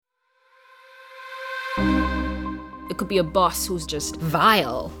It could be a boss who's just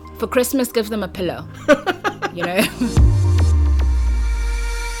vile. For Christmas, give them a pillow. You know?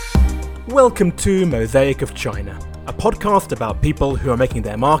 Welcome to Mosaic of China, a podcast about people who are making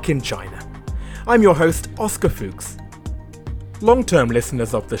their mark in China. I'm your host, Oscar Fuchs. Long-term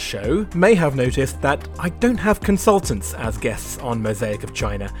listeners of the show may have noticed that I don't have consultants as guests on Mosaic of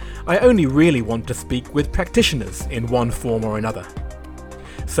China. I only really want to speak with practitioners in one form or another.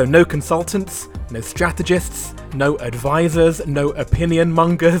 So no consultants, no strategists, no advisors, no opinion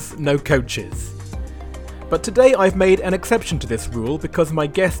mongers, no coaches. But today I've made an exception to this rule because my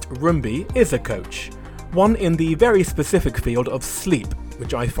guest Rumbi is a coach, one in the very specific field of sleep,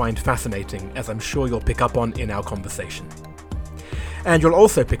 which I find fascinating, as I'm sure you'll pick up on in our conversation. And you'll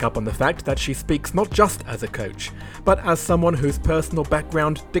also pick up on the fact that she speaks not just as a coach, but as someone whose personal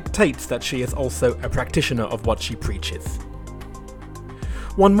background dictates that she is also a practitioner of what she preaches.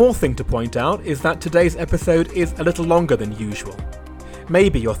 One more thing to point out is that today's episode is a little longer than usual.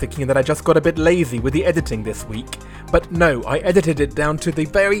 Maybe you're thinking that I just got a bit lazy with the editing this week, but no, I edited it down to the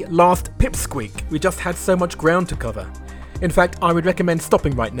very last pipsqueak. We just had so much ground to cover. In fact, I would recommend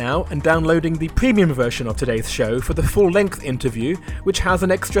stopping right now and downloading the premium version of today's show for the full-length interview, which has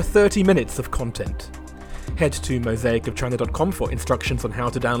an extra 30 minutes of content. Head to mosaicofchina.com for instructions on how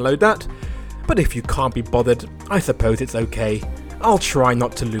to download that, but if you can't be bothered, I suppose it's okay. I'll try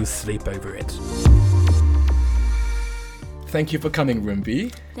not to lose sleep over it. Thank you for coming,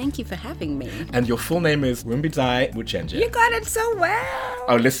 Rumbi. Thank you for having me. And your full name is Rumbidai Wuchenje. You got it so well.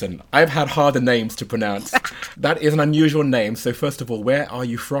 Oh, listen, I've had harder names to pronounce. That is an unusual name, so first of all, where are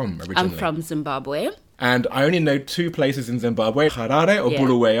you from originally? I'm from Zimbabwe. And I only know two places in Zimbabwe, Harare or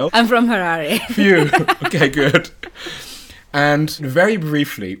Bulawayo. I'm from Harare. Phew, okay, good. And very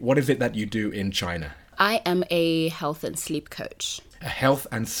briefly, what is it that you do in China? I am a health and sleep coach. A health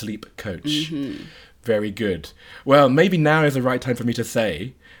and sleep coach. Mm-hmm. Very good. Well, maybe now is the right time for me to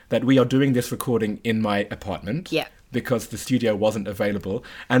say that we are doing this recording in my apartment. Yeah. Because the studio wasn't available.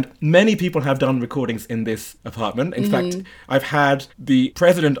 And many people have done recordings in this apartment. In fact, I've had the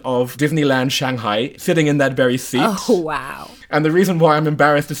president of Disneyland Shanghai sitting in that very seat. Oh, wow. And the reason why I'm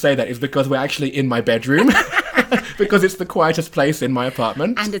embarrassed to say that is because we're actually in my bedroom. Because it's the quietest place in my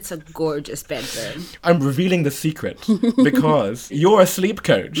apartment. And it's a gorgeous bedroom. I'm revealing the secret because you're a sleep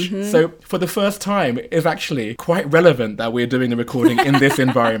coach. So for the first time, it's actually quite relevant that we're doing the recording in this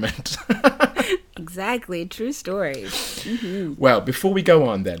environment. Exactly. True story. Mm-hmm. Well, before we go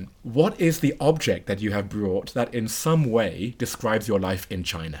on then, what is the object that you have brought that in some way describes your life in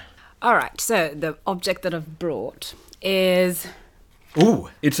China? All right. So the object that I've brought is... Ooh,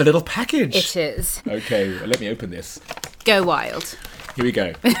 it's a little package. It is. Okay, well, let me open this. Go wild. Here we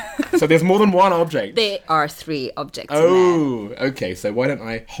go. So there's more than one object. There are 3 objects in there. Okay, so why don't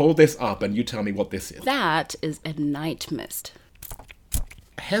I hold this up and you tell me what this is? That is a night mist.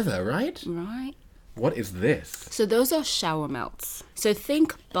 Heather, right? Right. What is this? So those are shower melts. So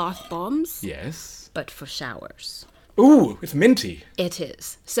think bath bombs. Yes. But for showers. Ooh, it's minty. It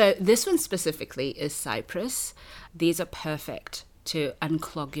is. So this one specifically is cypress. These are perfect to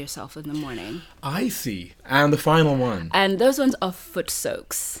unclog yourself in the morning. I see. And the final one? And those ones are foot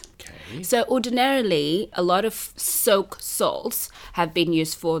soaks. Okay. So ordinarily, a lot of soak salts have been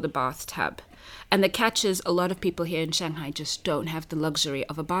used for the bathtub. And the catch is a lot of people here in Shanghai just don't have the luxury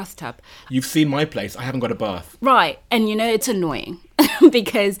of a bathtub. You've seen my place. I haven't got a bath. Right. And you know, it's annoying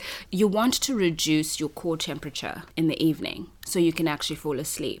because you want to reduce your core temperature in the evening so you can actually fall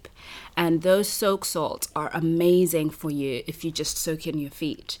asleep. And those soak salts are amazing for you if you just soak in your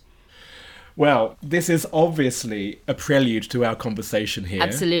feet. Well, this is obviously a prelude to our conversation here.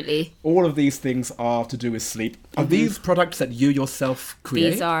 Absolutely. All of these things are to do with sleep. Are these products that you yourself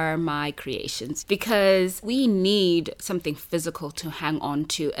create? These are my creations because we need something physical to hang on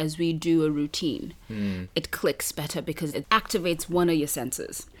to as we do a routine. It clicks better because it activates one of your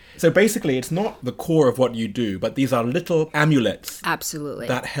senses. So basically, it's not the core of what you do, but these are little amulets. Absolutely.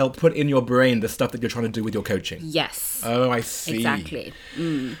 That help put in your brain the stuff that you're trying to do with your coaching. Yes. Oh, I see. Exactly.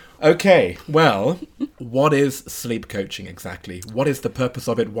 Okay, well, what is sleep coaching exactly? What is the purpose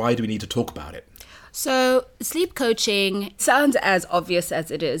of it? Why do we need to talk about it? So sleep coaching sounds as obvious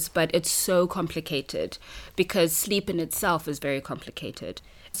as it is, but it's so complicated because sleep in itself is very complicated.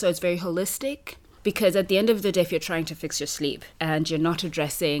 So it's very holistic. Because at the end of the day, if you're trying to fix your sleep and you're not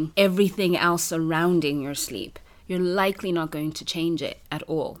addressing everything else surrounding your sleep, you're likely not going to change it at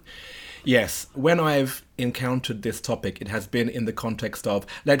all. Yes, when I've encountered this topic, it has been in the context of,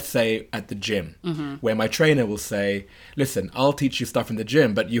 let's say, at the gym, where my trainer will say, listen, I'll teach you stuff in the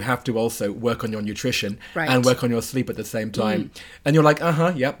gym, but you have to also work on your nutrition and work on your sleep at the same time. And you're like,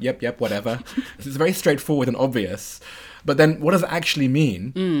 yep, whatever. It's very straightforward and obvious. But then what does it actually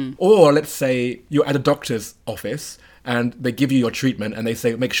mean? Or let's say you're at a doctor's office and they give you your treatment and they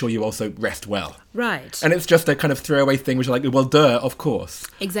say, make sure you also rest well. Right. And it's just a kind of throwaway thing, which is like, well, duh, of course.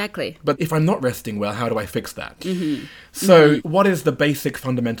 Exactly. But if I'm not resting well, how do I fix that? So what is the basic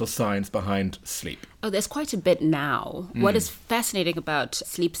fundamental science behind sleep? Oh, there's quite a bit now. What is fascinating about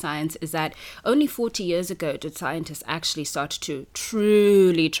sleep science is that only 40 years ago did scientists actually start to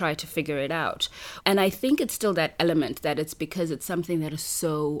truly try to figure it out. And I think it's still that element that it's because it's something that is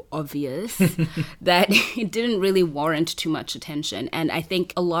so obvious that it didn't really warrant too much attention. And I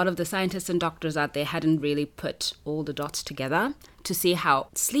think a lot of the scientists and doctors out there hadn't really put all the dots together to see how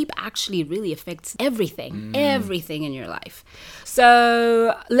sleep actually really affects everything in your life.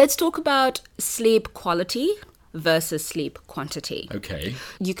 So let's talk about sleep quality versus sleep quantity. Okay.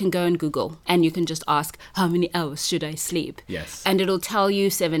 You can go and Google and you can just ask, how many hours should I sleep? Yes. And it'll tell you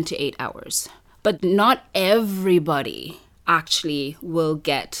 7 to 8 hours. But not everybody actually will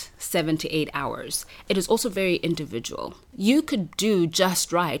get 7 to 8 hours. It is also very individual. You could do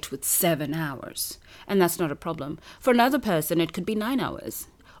just right with 7 hours, and that's not a problem. For another person, it could be 9 hours.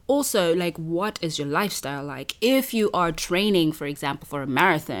 Also, like, what is your lifestyle like? If you are training, for example, for a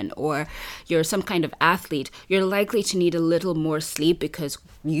marathon, or you're some kind of athlete, you're likely to need a little more sleep because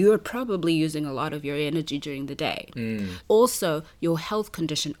you're probably using a lot of your energy during the day. Also, your health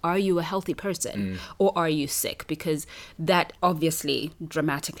condition. Are you a healthy person or are you sick? Because that obviously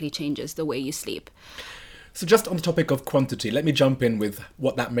dramatically changes the way you sleep. So just on the topic of quantity, let me jump in with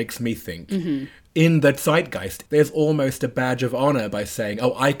what that makes me think. In the zeitgeist, there's almost a badge of honor by saying,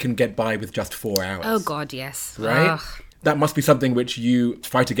 oh, I can get by with just 4 hours. Oh, God, yes. Right? That must be something which you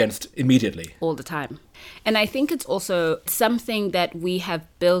fight against immediately. All the time. And I think it's also something that we have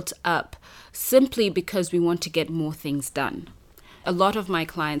built up simply because we want to get more things done. A lot of my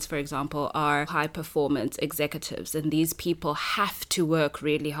clients, for example, are high-performance executives, and these people have to work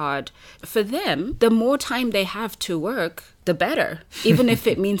really hard. For them, the more time they have to work, the better, even if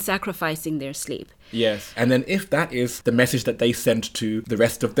it means sacrificing their sleep. Yes. And then if that is the message that they send to the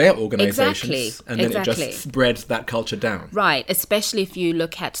rest of their organizations, and then it just spreads that culture down. Right, especially if you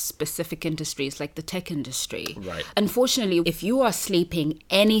look at specific industries like the tech industry. Right. Unfortunately, if you are sleeping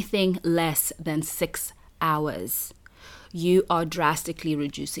anything less than 6 hours, you are drastically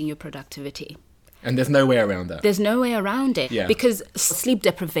reducing your productivity. And there's no way around that. There's no way around it. Yeah. Because sleep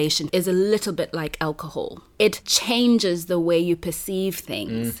deprivation is a little bit like alcohol. It changes the way you perceive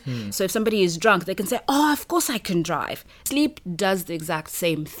things. So if somebody is drunk, they can say, oh, of course I can drive. Sleep does the exact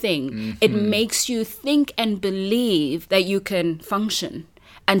same thing. It makes you think and believe that you can function.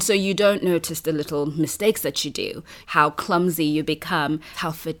 And so you don't notice the little mistakes that you do, how clumsy you become,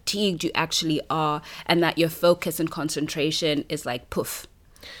 how fatigued you actually are, and that your focus and concentration is like poof.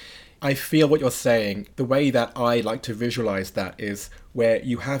 I feel what you're saying. The way that I like to visualize that is where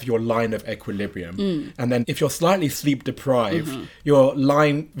you have your line of equilibrium. And then if you're slightly sleep deprived, your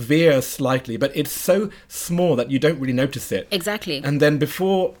line veers slightly, but it's so small that you don't really notice it. Exactly. And then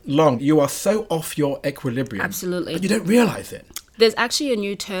before long, you are so off your equilibrium. Absolutely. But you don't realize it. There's actually a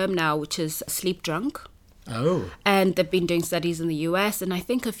new term now, which is sleep drunk. Oh. And they've been doing studies in the US and I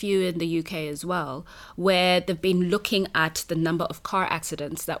think a few in the UK as well, where they've been looking at the number of car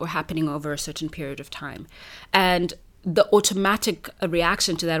accidents that were happening over a certain period of time. And the automatic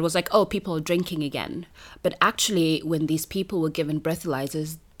reaction to that was like, oh, people are drinking again. But actually, when these people were given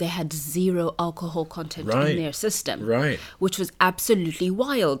breathalyzers, they had 0 alcohol content in their system, which was absolutely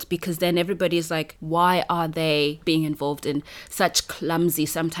wild because then everybody's like, why are they being involved in such clumsy,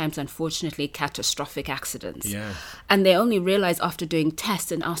 sometimes unfortunately catastrophic accidents? Yeah. And they only realize after doing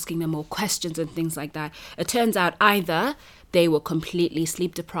tests and asking them more questions and things like that, it turns out either they were completely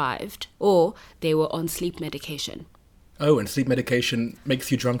sleep deprived or they were on sleep medication. Oh, and sleep medication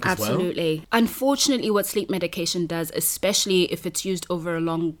makes you drunk as well? Absolutely. Unfortunately, what sleep medication does, especially if it's used over a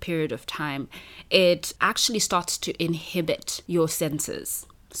long period of time, it actually starts to inhibit your senses.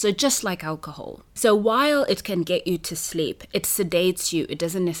 So just like alcohol. So while it can get you to sleep, it sedates you. It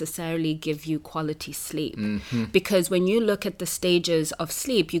doesn't necessarily give you quality sleep. Because when you look at the stages of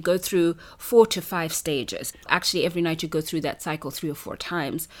sleep, you go through 4 to 5 stages. Actually, every night you go through that cycle 3 or 4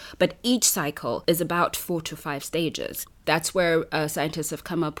 times. But each cycle is about 4 to 5 stages. That's where scientists have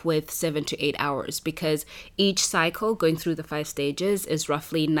come up with 7 to 8 hours, because each cycle going through the 5 stages is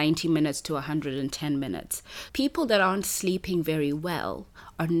roughly 90 minutes to 110 minutes. People that aren't sleeping very well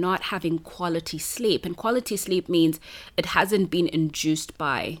are not having quality sleep. And quality sleep means it hasn't been induced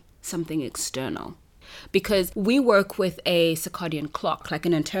by something external. Because we work with a circadian clock, like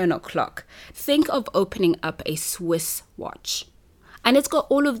an internal clock. Think of opening up a Swiss watch. And it's got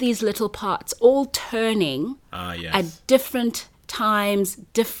all of these little parts all turning at different times,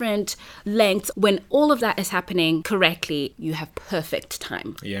 different lengths. When all of that is happening correctly, you have perfect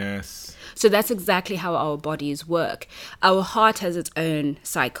time. Yes. So that's exactly how our bodies work. Our heart has its own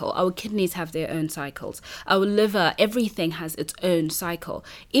cycle. Our kidneys have their own cycles. Our liver, everything has its own cycle.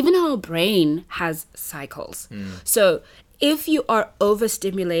 Even our brain has cycles. So if you are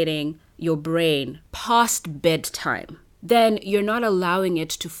overstimulating your brain past bedtime, then you're not allowing it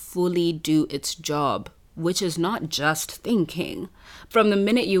to fully do its job, which is not just thinking. From the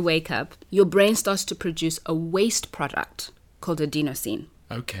minute you wake up, your brain starts to produce a waste product called adenosine.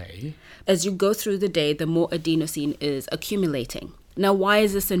 Okay. As you go through the day, the more adenosine is accumulating. Now, why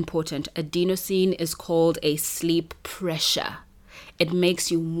is this important? Adenosine is called a sleep pressure. It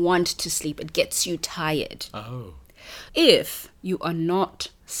makes you want to sleep. It gets you tired. Oh. If you are not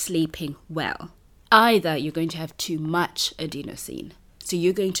sleeping well, either you're going to have too much adenosine, so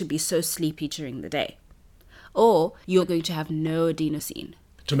you're going to be so sleepy during the day, or you're going to have no adenosine.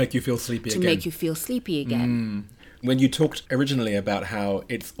 To make you feel sleepy again. To make you feel sleepy again. When you talked originally about how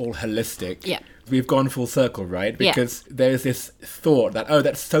it's all holistic, Yeah. we've gone full circle, right? Because there's this thought that, oh,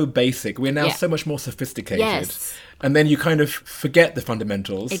 that's so basic. We're now so much more sophisticated. Yes. And then you kind of forget the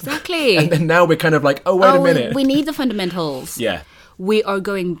fundamentals. Exactly. And then now we're kind of like, oh, wait a minute. We need the fundamentals. Yeah. We are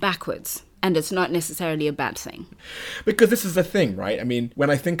going backwards. And it's not necessarily a bad thing. Because this is the thing, right? I mean,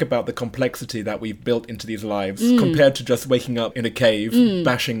 when I think about the complexity that we've built into these lives compared to just waking up in a cave,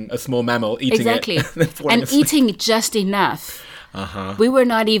 bashing a small mammal, eating Exactly. it, and then falling and asleep. eating just enough. We were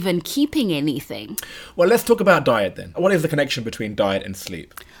not even keeping anything. Well, let's talk about diet then. What is the connection between diet and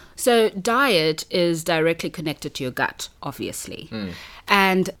sleep? So diet is directly connected to your gut, obviously.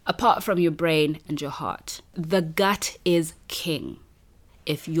 And apart from your brain and your heart, the gut is king.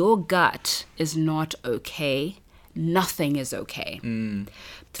 If your gut is not okay, nothing is okay.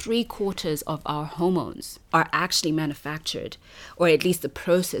 3/4 of our hormones are actually manufactured, or at least the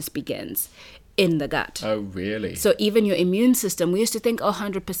process begins, in the gut. Oh, really? So even your immune system, we used to think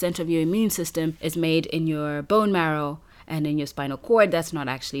 100% of your immune system is made in your bone marrow and in your spinal cord. That's not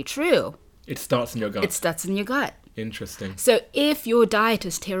actually true. It starts in your gut. It starts in your gut. Interesting. So if your diet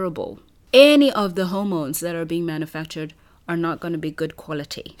is terrible, any of the hormones that are being manufactured are not going to be good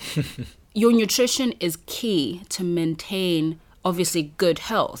quality. Your nutrition is key to maintain, obviously, good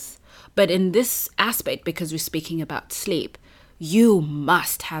health. But in this aspect, because we're speaking about sleep, you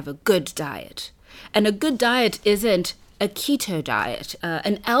must have a good diet. And a good diet isn't a keto diet,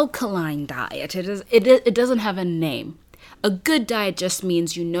 an alkaline diet. It doesn't have a name. A good diet just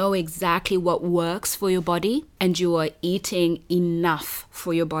means you know exactly what works for your body, and you are eating enough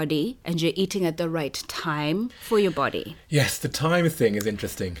for your body, and you're eating at the right time for your body. Yes, the time thing is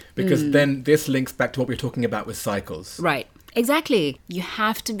interesting, because then this links back to what we were talking about with cycles. Right. Exactly. You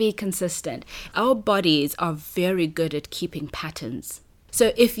have to be consistent. Our bodies are very good at keeping patterns.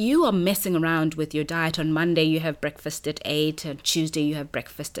 So if you are messing around with your diet, on Monday you have breakfast at 8, and Tuesday you have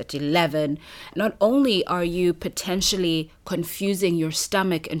breakfast at 11, not only are you potentially confusing your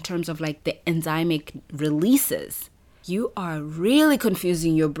stomach in terms of like the enzymic releases, you are really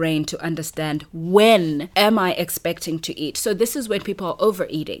confusing your brain to understand, when am I expecting to eat? So this is when people are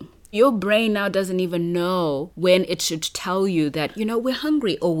overeating. Your brain now doesn't even know when it should tell you that, we're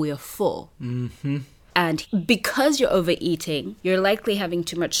hungry or we're full. And because you're overeating, you're likely having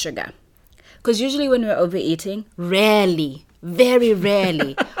too much sugar. Because usually when we're overeating, rarely, very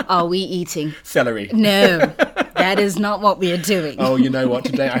rarely are we eating Celery. No, that is not what we are doing. Oh, you know what?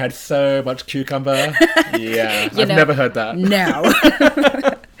 Today I had so much cucumber. Yeah, I've never heard that. No.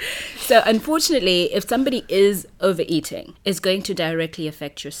 So unfortunately, if somebody is overeating, it's going to directly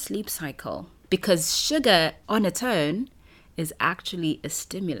affect your sleep cycle, because sugar on its own is actually a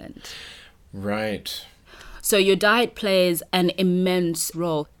stimulant. Right. So your diet plays an immense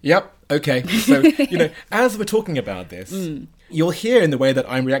role. Yep. Okay. So, as we're talking about this, You'll hear in the way that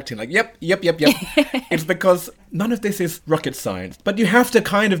I'm reacting, like, yep. It's because none of this is rocket science. But you have to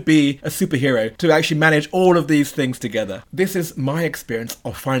kind of be a superhero to actually manage all of these things together. This is my experience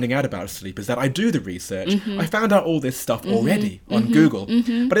of finding out about sleep, is that I do the research. I found out all this stuff already on Google.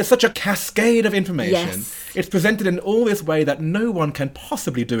 But it's such a cascade of information. Yes. It's presented in all this way that no one can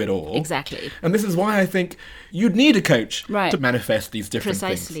possibly do it all. Exactly. And this is why I think you'd need a coach Right. to manifest these different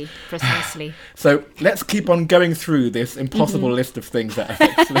things. Precisely. So let's keep on going through this impossible list of things that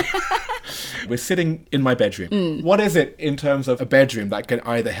affect sleep. We're sitting in my bedroom. What is it in terms of a bedroom that can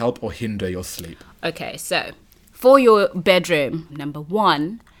either help or hinder your sleep? Okay, so for your bedroom, number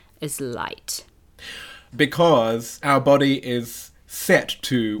 1 is light. Because our body is set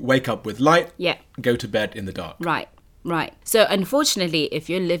to wake up with light, Yeah. go to bed in the dark. Right. So unfortunately, if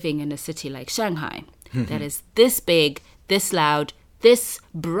you're living in a city like Shanghai, that is this big, this loud, this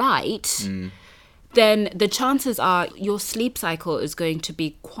bright, then the chances are your sleep cycle is going to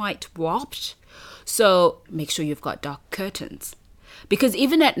be quite warped. So make sure you've got dark curtains. Because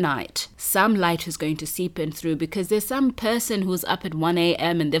even at night, some light is going to seep in through, because there's some person who's up at 1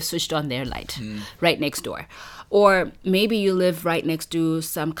 a.m. and they've switched on their light right next door. Or maybe you live right next to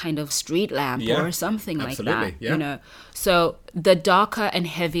some kind of street lamp or something like that. Yeah. You know, so the darker and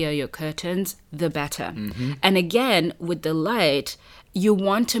heavier your curtains, the better. And again, with the light, you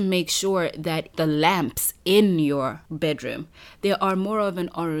want to make sure that the lamps in your bedroom, they are more of an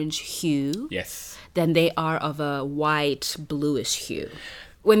orange hue Yes. than they are of a white, bluish hue.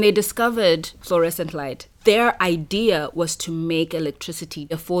 When they discovered fluorescent light, their idea was to make electricity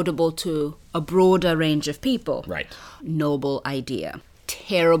affordable to a broader range of people. Right. Noble idea.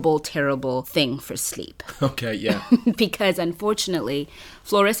 Terrible thing for sleep. Okay, yeah. Because unfortunately,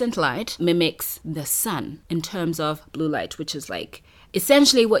 fluorescent light mimics the sun in terms of blue light, which is like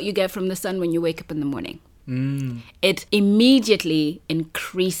essentially what you get from the sun when you wake up in the morning. It immediately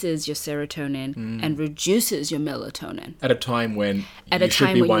increases your serotonin and reduces your melatonin. At a time when At you a should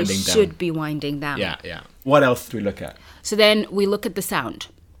time be when you winding down. should be winding down. Yeah. What else do we look at? So then we look at the sound.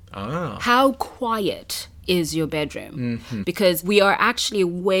 Ah. How quiet is your bedroom? Because we are actually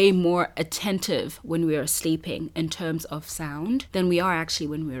way more attentive when we are sleeping in terms of sound than we are actually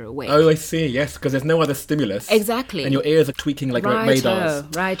when we're awake. Oh, I see. Yes, because there's no other stimulus. Exactly. And your ears are tweaking like radars.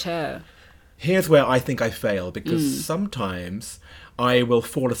 Righto. Here's where I think I fail, because sometimes I will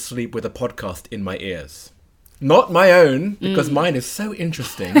fall asleep with a podcast in my ears. Not my own, because mine is so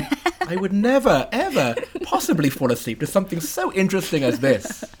interesting. I would never, ever possibly fall asleep to something so interesting as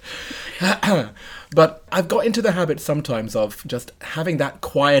this. But I've got into the habit sometimes of just having that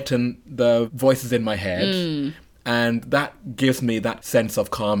quieten the voices in my head. And that gives me that sense of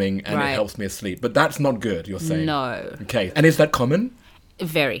calming, and it helps me asleep. But that's not good, you're saying? No. Okay. And is that common?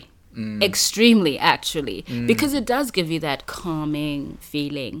 Very. Extremely, actually. Because it does give you that calming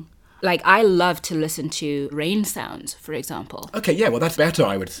feeling. Like, I love to listen to rain sounds, for example. Okay, yeah, well, that's better,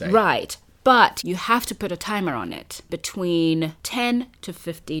 I would say. Right. But you have to put a timer on it between 10 to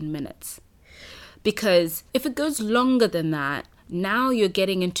 15 minutes. Because if it goes longer than that, now you're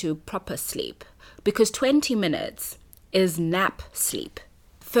getting into proper sleep. Because 20 minutes is nap sleep.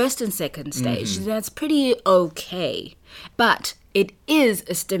 First and second stage, that's pretty okay. But it is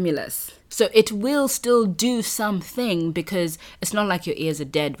a stimulus. So it will still do something, because it's not like your ears are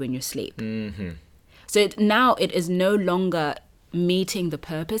dead when you sleep. So now it is no longer meeting the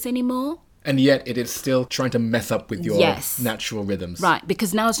purpose anymore. And yet it is still trying to mess up with your natural rhythms. Right,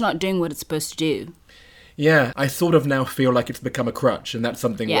 because now it's not doing what it's supposed to do. Yeah, I sort of now feel like it's become a crutch, and that's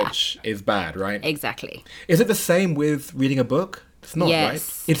something which is bad, right? Exactly. Is it the same with reading a book? It's not, Yes.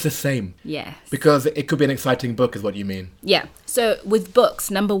 right? It's the same. Yes. Because it could be an exciting book, is what you mean. Yeah. So with books,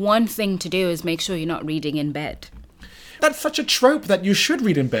 number one thing to do is make sure you're not reading in bed. That's such a trope that you should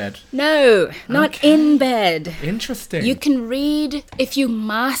read in bed. No, not in bed. Interesting. You can read if you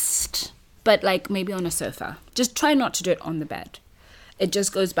must, but like maybe on a sofa. Just try not to do it on the bed. It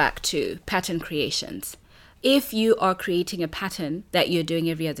just goes back to pattern creations. If you are creating a pattern that you're doing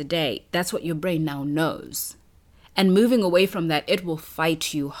every other day, that's what your brain now knows. And moving away from that, it will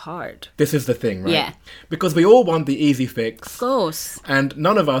fight you hard. This is the thing, right? Yeah. Because we all want the easy fix. Of course. And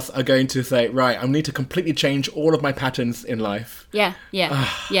none of us are going to say, right, I need to completely change all of my patterns in life. Yeah.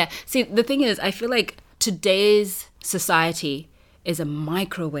 See, the thing is, I feel like today's society is a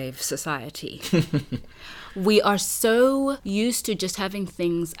microwave society. We are so used to just having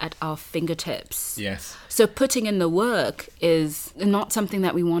things at our fingertips. Yes. So putting in the work is not something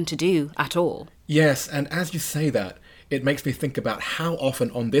that we want to do at all. Yes, and as you say that, it makes me think about how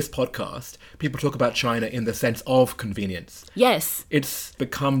often on this podcast people talk about China in the sense of convenience. Yes. It's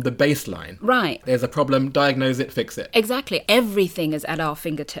become the baseline. Right. There's a problem, diagnose it, fix it. Exactly. Everything is at our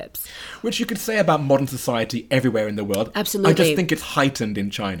fingertips. Which you could say about modern society everywhere in the world. Absolutely. I just think it's heightened in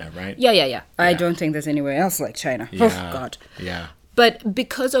China, right? Yeah. I don't think there's anywhere else like China. Yeah. Oh, God. Yeah. But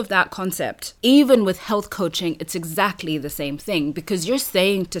because of that concept, even with health coaching, it's exactly the same thing. Because you're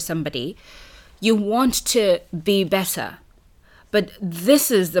saying to somebody, you want to be better, but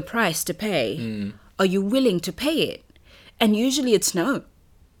this is the price to pay. Are you willing to pay it? And usually it's no.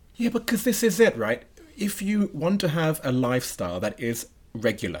 Yeah, because this is it, right? If you want to have a lifestyle that is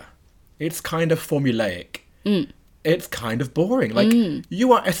regular, it's kind of formulaic, it's kind of boring. Like,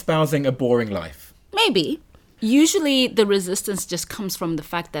 you are espousing a boring life. Maybe. Usually the resistance just comes from the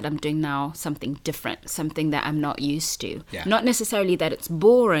fact that I'm doing now something different, something that I'm not used to. Yeah. Not necessarily that it's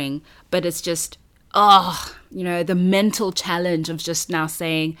boring, but it's just, the mental challenge of just now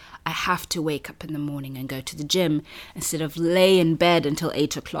saying, I have to wake up in the morning and go to the gym instead of lay in bed until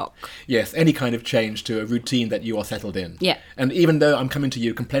 8 o'clock. Yes, any kind of change to a routine that you are settled in. Yeah. And even though I'm coming to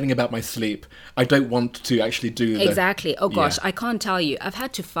you complaining about my sleep, I don't want to actually do the... Exactly. Oh gosh, Yeah. I can't tell you. I've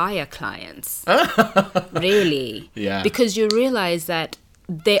had to fire clients. Really. Yeah. Because you realize that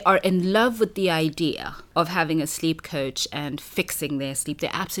they are in love with the idea of having a sleep coach and fixing their sleep. They're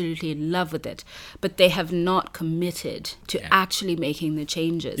absolutely in love with it, but they have not committed to actually making the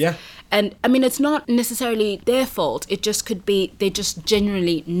changes. Yeah. And I mean, it's not necessarily their fault. It just could be they're just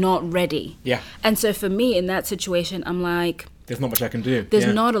genuinely not ready. Yeah. And so for me in that situation, I'm like, There's not much I can do. there's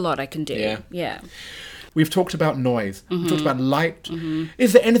Yeah. not a lot I can do. Yeah. Yeah. We've talked about noise. We've talked about light.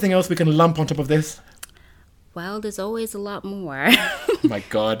 Is there anything else we can lump on top of this? Well, there's always a lot more. My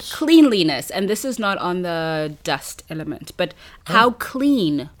God. Cleanliness, and this is not on the dust element, but how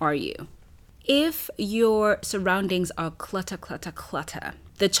clean are you? If your surroundings are clutter,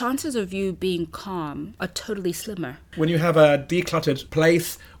 the chances of you being calm are totally slimmer. When you have a decluttered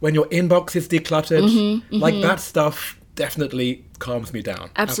place, when your inbox is decluttered, like that stuff definitely calms me down.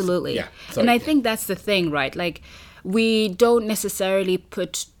 Absolutely. Yeah. And I think that's the thing, right? Like, we don't necessarily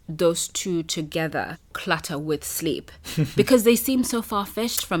put those two together, clutter with sleep, because they seem so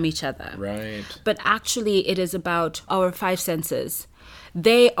far-fetched from each other. Right. But actually, it is about our five senses.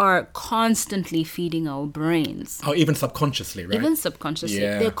 They are constantly feeding our brains. Oh, even subconsciously, right? Even subconsciously.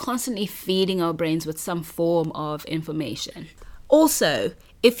 Yeah. They're constantly feeding our brains with some form of information. Also,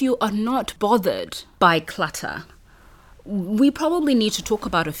 if you are not bothered by clutter, we probably need to talk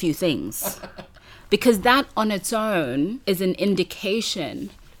about a few things. Because that on its own is an indication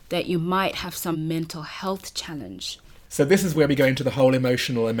that you might have some mental health challenge. So this is where we go into the whole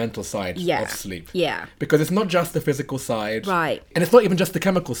emotional and mental side Yeah. of sleep. Yeah. Because it's not just the physical side. Right. And it's not even just the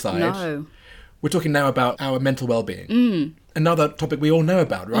chemical side. No. We're talking now about our mental well-being. Another topic we all know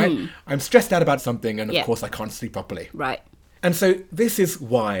about, right? I'm stressed out about something and of course I can't sleep properly. Right. And so this is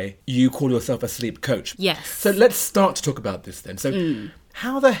why you call yourself a sleep coach. Yes. So let's start to talk about this then. So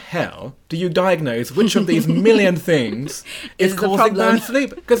how the hell do you diagnose which of these million things is the causing problem. bad sleep?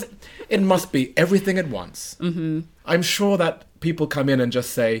 Because it must be everything at once. I'm sure that people come in and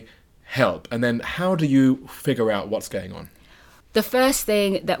just say, help. And then how do you figure out what's going on? The first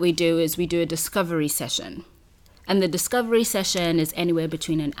thing that we do is we do a discovery session. And the discovery session is anywhere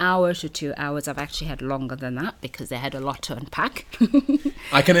between an hour to 2 hours. I've actually had longer than that because they had a lot to unpack.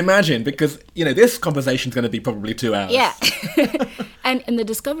 I can imagine because, this conversation's going to be probably 2 hours. Yeah. And in the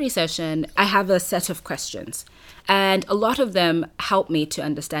discovery session, I have a set of questions. And a lot of them help me to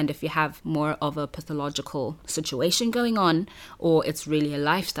understand if you have more of a pathological situation going on or it's really a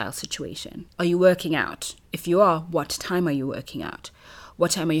lifestyle situation. Are you working out? If you are, what time are you working out?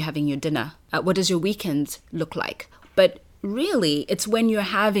 What time are you having your dinner? What does your weekends look like? But really, it's when you're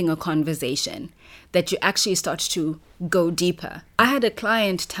having a conversation that you actually start to go deeper. I had a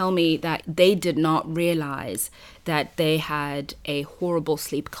client tell me that they did not realize that they had a horrible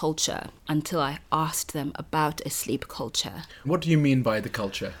sleep culture until I asked them about a sleep culture. What do you mean by the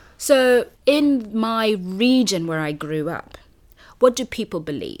culture? So in my region where I grew up, what do people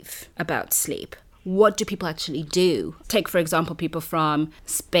believe about sleep? What do people actually do? Take, for example, people from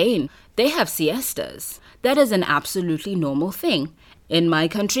Spain. They have siestas. That is an absolutely normal thing. In my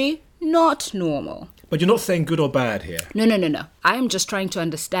country, not normal. But you're not saying good or bad here. No. I am just trying to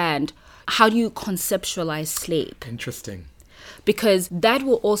understand, how do you conceptualize sleep? Interesting. Because that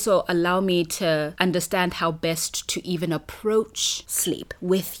will also allow me to understand how best to even approach sleep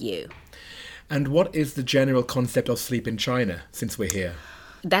with you. And what is the general concept of sleep in China, since we're here?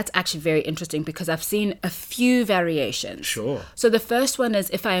 That's actually very interesting because I've seen a few variations. Sure. So the first one is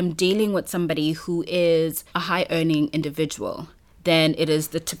if I am dealing with somebody who is a high-earning individual, then it is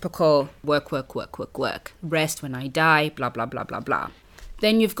the typical work, rest when I die, blah, blah, blah, blah, blah.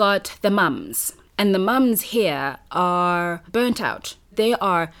 Then you've got the mums. And the mums here are burnt out. They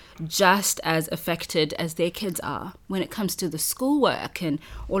are just as affected as their kids are when it comes to the schoolwork and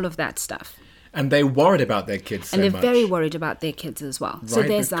all of that stuff. And they're worried about their kids so much. And they're very worried about their kids as well. Right, so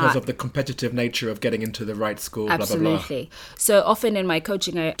there's because that. of the competitive nature of getting into the right school, Absolutely. blah, blah, blah. So often in my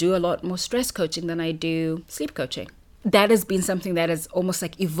coaching, I do a lot more stress coaching than I do sleep coaching. That has been something that has almost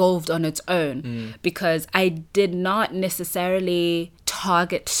like evolved on its own because I did not necessarily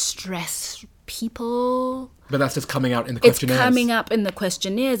target stress people. But that's just coming out in the questionnaires. It's coming up in the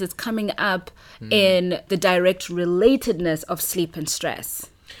questionnaires. It's coming up in the direct relatedness of sleep and stress.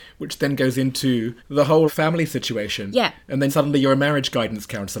 Which then goes into the whole family situation. Yeah. And then suddenly you're a marriage guidance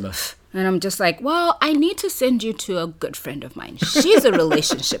counsellor. And I'm just like, well, I need to send you to a good friend of mine. She's a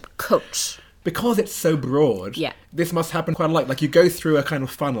relationship coach. Because it's so broad, Yeah. this must happen quite a lot. Like you go through a kind of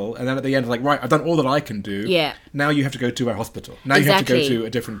funnel and then at the end it's like, right, I've done all that I can do. Yeah. Now you have to go to a hospital. Now you have to go to a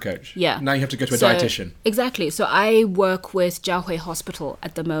different coach. Yeah. Now you have to go to a dietitian. Exactly. So I work with Jiahui Hospital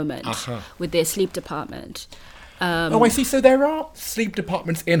at the moment with their sleep department. I see. So there are sleep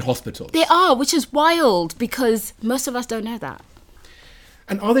departments in hospitals. They are, which is wild because most of us don't know that.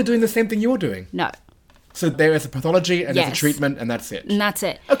 And are they doing the same thing you're doing? No. So there is a pathology and there's a Yes. treatment and that's it. And that's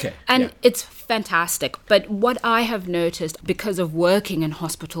it. Okay, And yeah. it's fantastic. But what I have noticed because of working in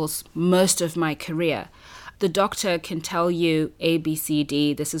hospitals most of my career, the doctor can tell you A, B, C,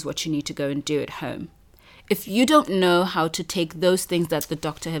 D, this is what you need to go and do at home. If you don't know how to take those things that the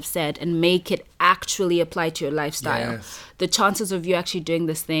doctor have said and make it actually apply to your lifestyle, Yes. the chances of you actually doing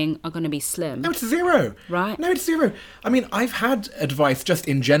this thing are going to be slim. No, it's zero. Right. No, it's zero. I mean, I've had advice just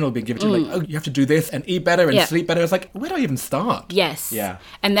in general being given to me, like, oh, you have to do this and eat better and Yeah. sleep better. It's like, where do I even start? Yes. Yeah.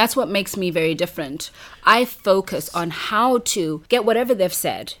 And that's what makes me very different. I focus on how to get whatever they've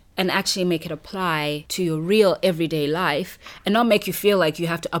said and actually make it apply to your real everyday life and not make you feel like you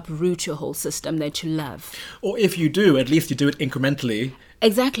have to uproot your whole system that you love. Or if you do, at least you do it incrementally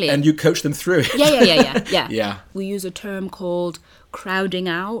Exactly. and you coach them through it. Yeah. Yeah. We use a term called crowding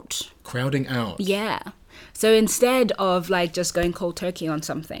out. Crowding out. Yeah. So instead of like just going cold turkey on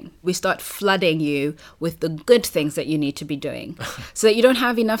something, we start flooding you with the good things that you need to be doing so that you don't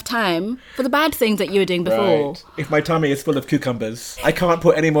have enough time for the bad things that you were doing before. Right. If my tummy is full of cucumbers, I can't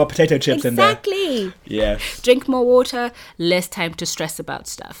put any more potato chips in there. Exactly. Yes. Drink more water, less time to stress about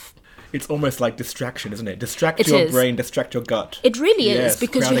stuff. It's almost like distraction, isn't it? Distract It your is. brain, distract your gut. It really Yes, is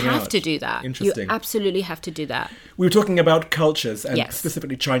because you crowding have out. to do that. Interesting. You absolutely have to do that. We were talking about cultures and Yes.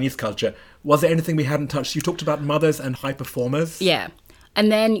 specifically Chinese culture. Was there anything we hadn't touched? You talked about mothers and high performers. Yeah. And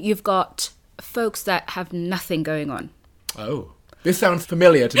then you've got folks that have nothing going on, Oh, this sounds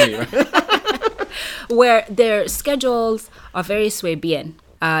familiar to me. Right? where their schedules are very sui bien.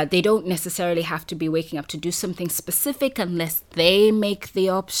 They don't necessarily have to be waking up to do something specific unless they make the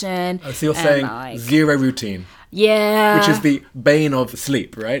option. So you're And, saying like, zero routine, yeah. which is the bane of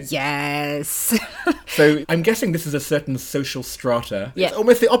sleep, right? Yes. So I'm guessing this is a certain social strata. Yeah. It's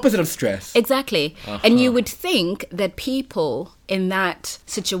almost the opposite of stress. Exactly. And you would think that people in that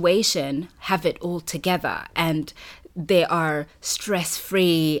situation have it all together and they are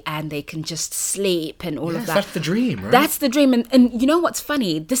stress-free and they can just sleep and all Yes, of that. that's the dream, right? That's the dream. And you know what's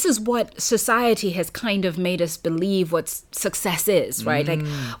funny? This is what society has kind of made us believe what success is, right? Like,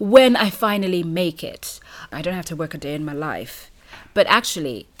 when I finally make it, I don't have to work a day in my life. But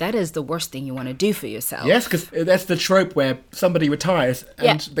actually, that is the worst thing you want to do for yourself. Yes, because that's the trope where somebody retires and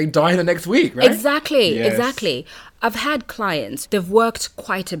Yeah. they die the next week, right? Exactly, Yes. exactly. I've had clients, they've worked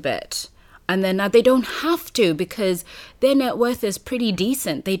quite a bit. And then now they don't have to because their net worth is pretty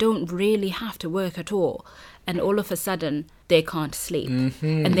decent. They don't really have to work at all. And all of a sudden, they can't sleep.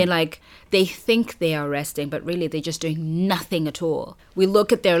 And they're like, they think they are resting, but really they're just doing nothing at all. We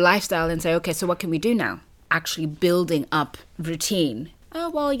look at their lifestyle and say, okay, so what can we do now? Actually building up routine. Oh,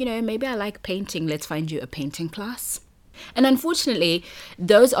 well, maybe I like painting. Let's find you a painting class. And unfortunately,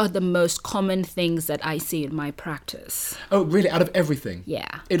 those are the most common things that I see in my practice. Oh, really? Out of everything? Yeah.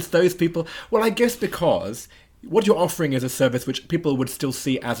 It's those people. Well, I guess because what you're offering is a service which people would still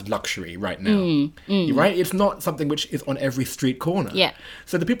see as luxury right now. Right? It's not something which is on every street corner. Yeah.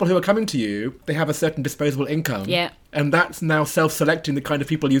 So the people who are coming to you, they have a certain disposable income. Yeah. And that's now self-selecting the kind of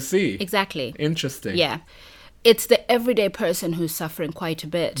people you see. Exactly. Interesting. Yeah. It's the everyday person who's suffering quite a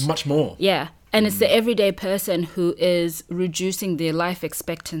bit. Much more. Yeah. And it's the everyday person who is reducing their life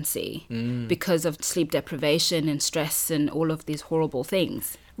expectancy because of sleep deprivation and stress and all of these horrible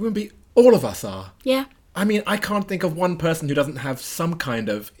things. Ruby, all of us are. Yeah. I mean, I can't think of one person who doesn't have some kind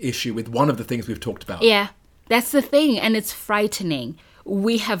of issue with one of the things we've talked about. Yeah, that's the thing. And it's frightening.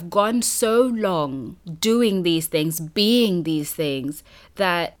 We have gone so long doing these things, being these things,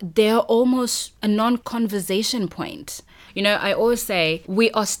 that they're almost a non-conversation point. You know, I always say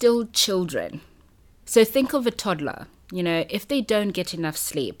we are still children. So think of a toddler. You know, if they don't get enough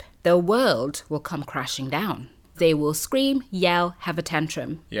sleep, the world will come crashing down. They will scream, yell, have a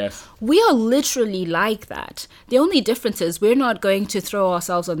tantrum. Yes. We are literally like that. The only difference is we're not going to throw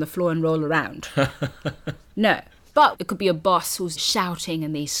ourselves on the floor and roll around. No. But it could be a boss who's shouting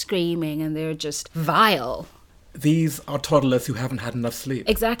and they're screaming and they're just vile. These are toddlers who haven't had enough sleep.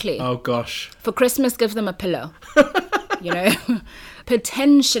 Exactly. Oh, gosh. For Christmas, give them a pillow. You know,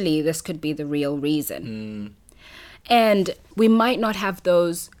 potentially this could be the real reason. And we might not have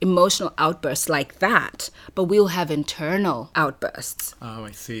those emotional outbursts like that, but we'll have internal outbursts. Oh,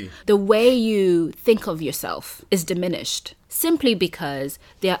 I see. The way you think of yourself is diminished simply because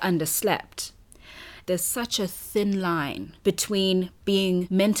they are underslept. There's such a thin line between being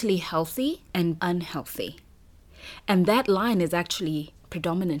mentally healthy and unhealthy. And that line is actually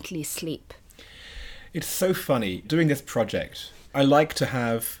predominantly sleep. It's so funny. Doing this project, I like to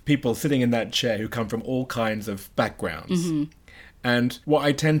have people sitting in that chair who come from all kinds of backgrounds. And what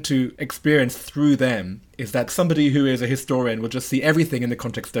I tend to experience through them is that somebody who is a historian will just see everything in the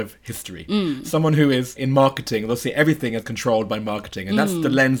context of history. Someone who is in marketing will see everything as controlled by marketing. And that's the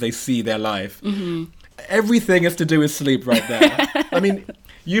lens they see their life. Everything is to do with sleep right there. I mean,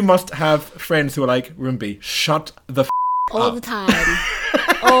 you must have friends who are like, Rumbi, shut the all up. The time.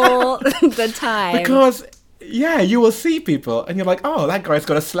 All the time. Because, yeah, you will see people and you're like, oh, that guy's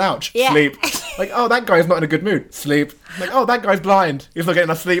got a slouch. Yeah. Sleep. Like, oh, that guy's not in a good mood. Sleep. Like, oh, that guy's blind. He's not getting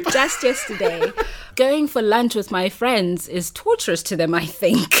enough sleep. Just yesterday, going for lunch with my friends is torturous to them, I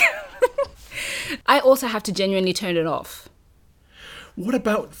think. I also have to genuinely turn it off. What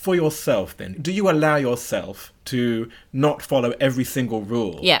about for yourself then? Do you allow yourself to not follow every single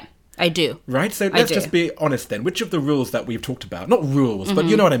rule? Yeah, I do. Right? So let's just be honest then. Which of the rules that we've talked about, not rules, but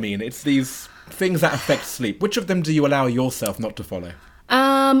you know what I mean? It's these things that affect sleep. Which of them do you allow yourself not to follow?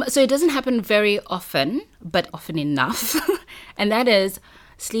 So it doesn't happen very often, but often enough. And that is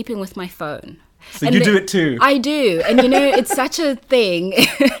sleeping with my phone. So you do it too? I do. And you know, it's such a thing.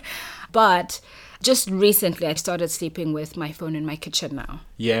 But just recently, I started sleeping with my phone in my kitchen now.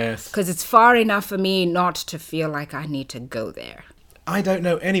 Yes. Because it's far enough for me not to feel like I need to go there. I don't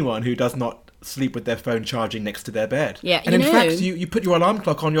know anyone who does not sleep with their phone charging next to their bed. Yeah, and in fact, you put your alarm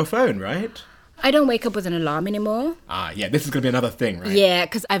clock on your phone, right? I don't wake up with an alarm anymore. Ah, yeah, this is going to be another thing, right? Yeah,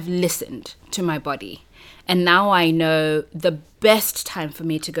 because I've listened to my body. And now I know the best time for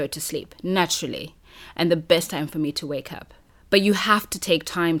me to go to sleep, naturally, and the best time for me to wake up. But you have to take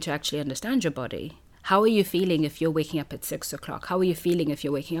time to actually understand your body. How are you feeling if you're waking up at 6 o'clock? How are you feeling if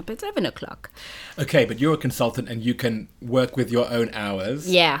you're waking up at 7 o'clock? Okay, but you're a consultant and you can work with your own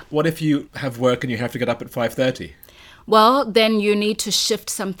hours. Yeah. What if you have work and you have to get up at 5:30? Well, then you need to shift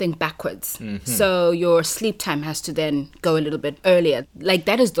something backwards. So your sleep time has to then go a little bit earlier. Like,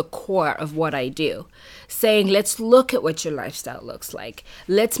 that is the core of what I do. Saying, let's look at what your lifestyle looks like.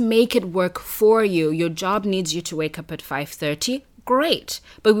 Let's make it work for you. Your job needs you to wake up at 5:30. Great.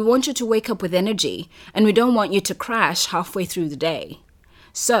 But we want you to wake up with energy. And we don't want you to crash halfway through the day.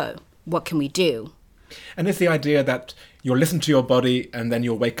 So what can we do? And it's the idea that you'll listen to your body and then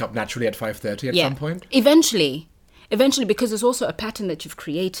you'll wake up naturally at 5:30 at some point? Eventually, because there's also a pattern that you've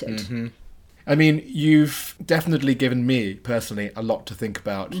created. I mean, you've definitely given me, personally, a lot to think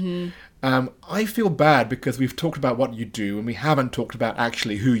about. I feel bad because we've talked about what you do and we haven't talked about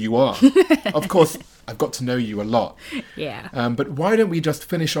actually who you are. Of course, I've got to know you a lot. Yeah. But why don't we just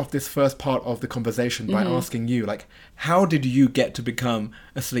finish off this first part of the conversation by asking you, like, how did you get to become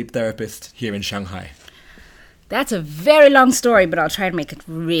a sleep therapist here in Shanghai? That's a very long story, but I'll try to make it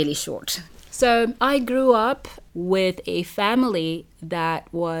really short. So I grew up with a family that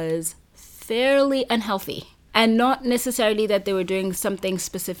was fairly unhealthy. And not necessarily that they were doing something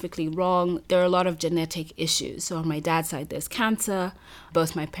specifically wrong. There are a lot of genetic issues. So on my dad's side, there's cancer.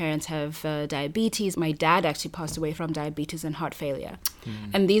 Both my parents have diabetes. My dad actually passed away from diabetes and heart failure.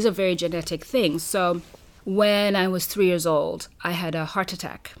 And these are very genetic things. So when I was 3 years old, I had a heart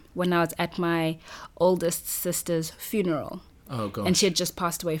attack when I was at my oldest sister's funeral. Oh, gosh. And she had just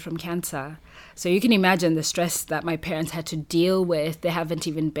passed away from cancer. So you can imagine the stress that my parents had to deal with. They haven't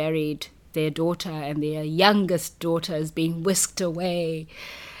even buried their daughter, and their youngest daughter is being whisked away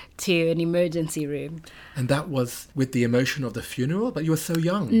to an emergency room. And that was with the emotion of the funeral, but you were so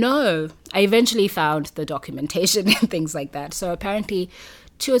young. No, I eventually found the documentation and things like that. So apparently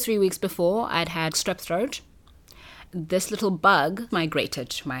 2 or 3 weeks before, I'd had strep throat. This little bug migrated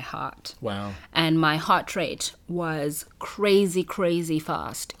to my heart. Wow. And my heart rate was crazy, crazy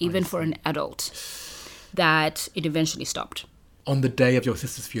fast, even for an adult, that it eventually stopped. On the day of your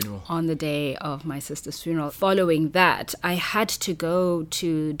sister's funeral? On the day of my sister's funeral. Following that, I had to go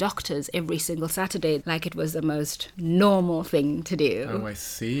to doctors every single Saturday like it was the most normal thing to do. Oh, I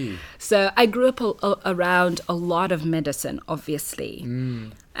see. So I grew up around a lot of medicine, obviously.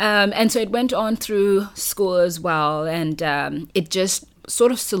 And so it went on through school as well. And it just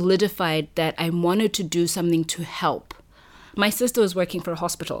sort of solidified that I wanted to do something to help. My sister was working for a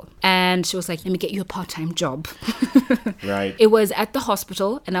hospital and she was like, let me get you a part-time job. Right. It was at the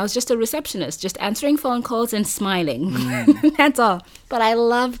hospital and I was just a receptionist, just answering phone calls and smiling. That's all. But I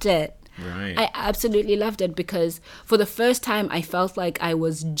loved it. Right. I absolutely loved it because for the first time I felt like I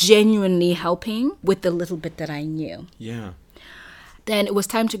was genuinely helping with the little bit that I knew. Yeah. Then it was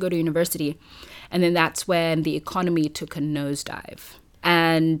time to go to university. And then that's when the economy took a nosedive.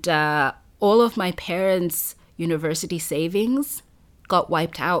 And all of my parents' university savings got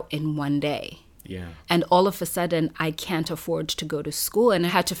wiped out in one day. Yeah. And all of a sudden, I can't afford to go to school and I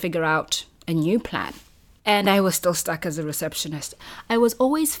had to figure out a new plan. And I was still stuck as a receptionist. I was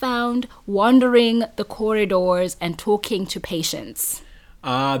always found wandering the corridors and talking to patients.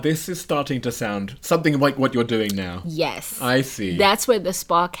 This is starting to sound something like what you're doing now. Yes. I see. That's where the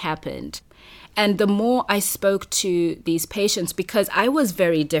spark happened. And the more I spoke to these patients, because I was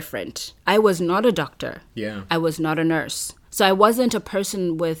very different. I was not a doctor. Yeah. I was not a nurse. So I wasn't a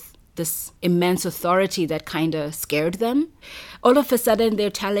person with this immense authority that kind of scared them. All of a sudden, they're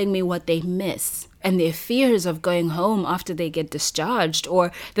telling me what they miss and their fears of going home after they get discharged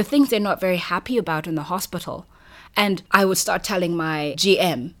or the things they're not very happy about in the hospital. And I would start telling my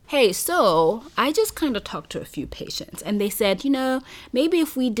GM, hey, so I just kind of talked to a few patients and they said, maybe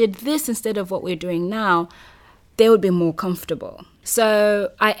if we did this instead of what we're doing now, they would be more comfortable.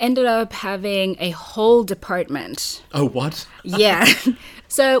 So I ended up having a whole department. Oh, what? Yeah.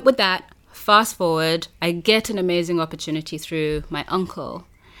 So with that, fast forward, I get an amazing opportunity through my uncle.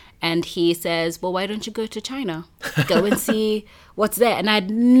 And he says, well, why don't you go to China? Go and see what's there. And I'd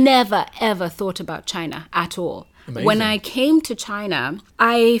never, ever thought about China at all. Amazing. When I came to China,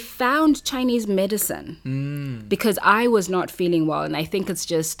 I found Chinese medicine because I was not feeling well. And I think it's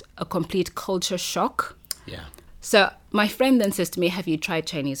just a complete culture shock. Yeah. So my friend then says to me, have you tried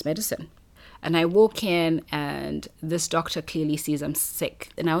Chinese medicine? And I walk in and this doctor clearly sees I'm sick.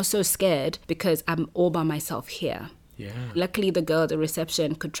 And I was so scared because I'm all by myself here. Yeah. Luckily, the girl at the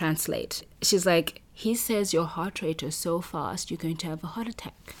reception could translate. She's like, he says your heart rate is so fast, you're going to have a heart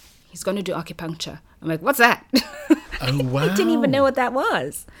attack. He's going to do acupuncture. I'm like, what's that? Oh, wow. I didn't even know what that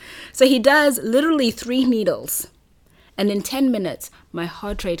was. So he does literally 3 needles. And in 10 minutes, my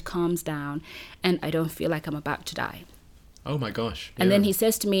heart rate calms down and I don't feel like I'm about to die. Oh, my gosh. And then he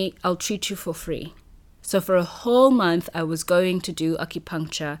says to me, I'll treat you for free. So for a whole month, I was going to do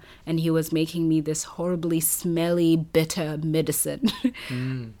acupuncture and he was making me this horribly smelly, bitter medicine.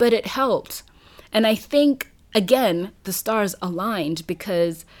 But it helped. And I think, again, the stars aligned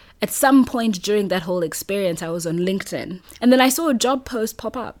because at some point during that whole experience, I was on LinkedIn. And then I saw a job post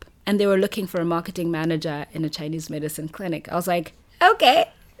pop up and they were looking for a marketing manager in a Chinese medicine clinic. I was like,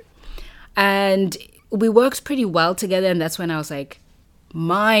 okay. And we worked pretty well together. And that's when I was like,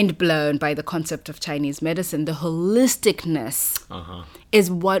 mind blown by the concept of Chinese medicine. The holisticness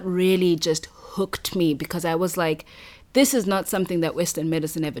is what really just hooked me because I was like, this is not something that Western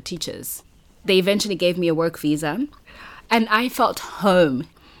medicine ever teaches. They eventually gave me a work visa and I felt home.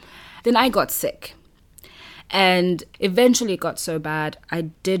 Then I got sick and eventually it got so bad. I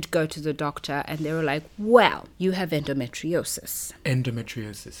did go to the doctor and they were like, well, you have endometriosis.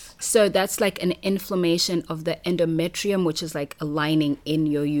 Endometriosis. So that's like an inflammation of the endometrium, which is like a lining in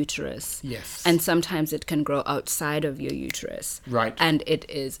your uterus. Yes. And sometimes it can grow outside of your uterus. Right. And it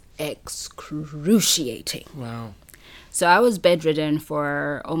is excruciating. Wow. So I was bedridden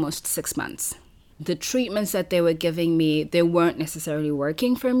for almost 6 months. The treatments that they were giving me, they weren't necessarily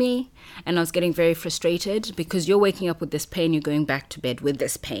working for me. And I was getting very frustrated because you're waking up with this pain, you're going back to bed with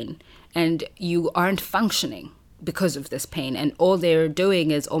this pain. And you aren't functioning because of this pain. And all they're doing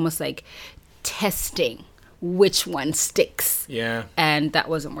is almost like testing which one sticks. Yeah. And that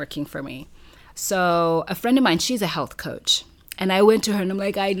wasn't working for me. So a friend of mine, she's a health coach. And I went to her and I'm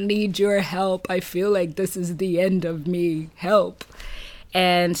like, I need your help. I feel like this is the end of me. Help.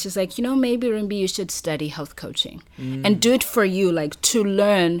 And she's like, maybe Rimbi, you should study health coaching and do it for you, like to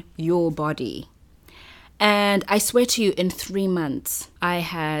learn your body. And I swear to you, in 3 months, I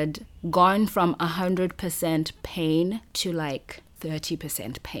had gone from 100% pain to like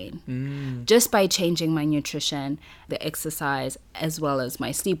 30% pain just by changing my nutrition, the exercise, as well as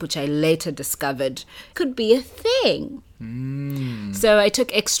my sleep, which I later discovered could be a thing. So I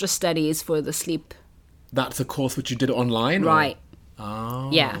took extra studies for the sleep. That's a course which you did online? Right. Oh.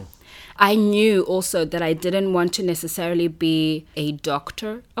 Yeah. I knew also that I didn't want to necessarily be a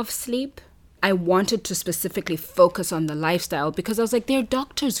doctor of sleep. I wanted to specifically focus on the lifestyle because I was like, there are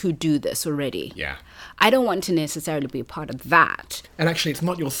doctors who do this already. Yeah. I don't want to necessarily be a part of that. And actually, it's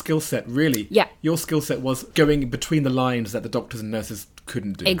not your skill set, really. Yeah. Your skill set was going between the lines that the doctors and nurses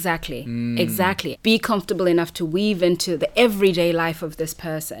couldn't do. Exactly. Exactly. Be comfortable enough to weave into the everyday life of this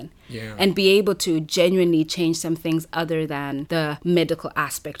person. Yeah. And be able to genuinely change some things other than the medical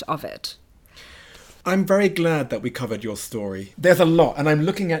aspect of it. I'm very glad that we covered your story. There's a lot, and I'm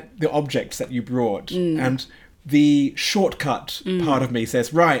looking at the objects that you brought, and the shortcut part of me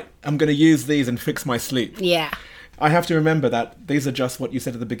says, right, I'm going to use these and fix my sleep. Yeah. I have to remember that these are just what you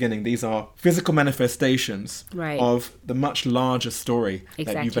said at the beginning. These are physical manifestations of the much larger story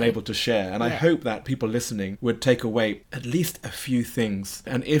that you've been able to share. And I hope that people listening would take away at least a few things.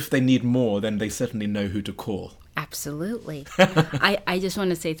 And if they need more, then they certainly know who to call. Absolutely. I just want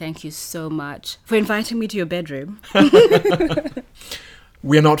to say thank you so much for inviting me to your bedroom.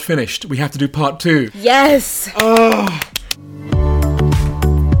 We're not finished. We have to do part 2. Yes. Oh.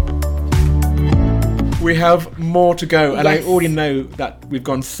 We have more to go, and I already know that we've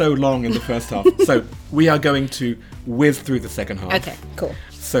gone so long in the first half. So we are going to whiz through the second half. Okay, cool.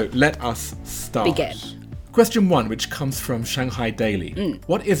 So let us start. Begin. Question 1, which comes from Shanghai Daily.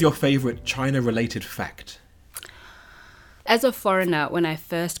 What is your favourite China-related fact? As a foreigner, when I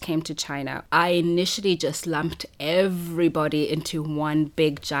first came to China, I initially just lumped everybody into one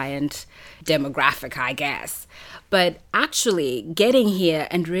big giant demographic, I guess. But actually getting here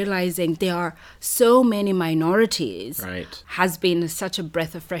and realizing there are so many minorities has been such a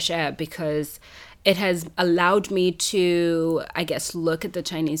breath of fresh air, because it has allowed me to, I guess, look at the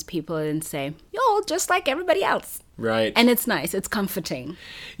Chinese people and say, you're all just like everybody else. Right. And it's nice. It's comforting.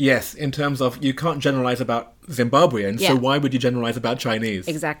 Yes, in terms of you can't generalize about Zimbabweans, so why would you generalize about Chinese?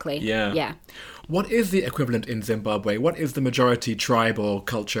 Exactly. Yeah. What is the equivalent in Zimbabwe? What is the majority tribe or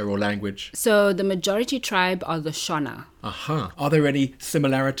culture or language? So the majority tribe are the Shona. Aha. Are there any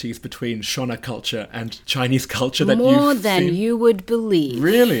similarities between Shona culture and Chinese culture that More than you would believe.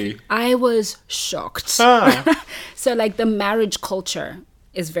 Really? I was shocked. Ah. So like the marriage culture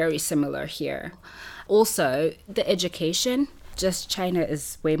is very similar here. Also, the education, just China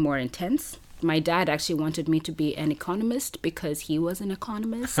is way more intense. My dad actually wanted me to be an economist because he was an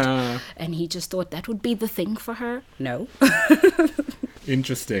economist. And he just thought that would be the thing for her. No.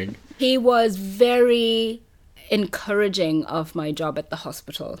 Interesting. He was very encouraging of my job at the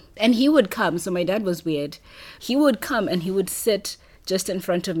hospital. And he would come, so my dad was weird. He would come and he would sit just in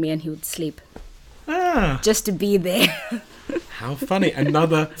front of me and he would sleep. Just to be there. How funny.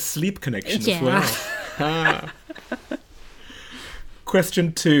 Another sleep connection as well.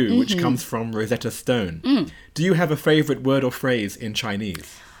 Question 2, which comes from Rosetta Stone. Do you have a favourite word or phrase in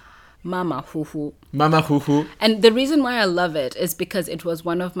Chinese? Mama hu hu. Mama hu hu. And the reason why I love it is because it was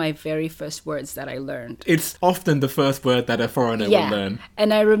one of my very first words that I learned. It's often the first word that a foreigner will learn.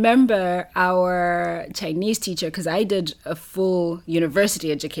 And I remember our Chinese teacher, because I did a full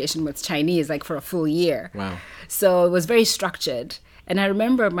university education with Chinese, like for a full year. Wow. So it was very structured. And I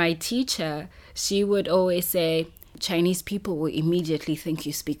remember my teacher, she would always say, Chinese people will immediately think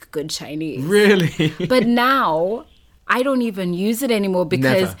you speak good Chinese. Really? But now I don't even use it anymore,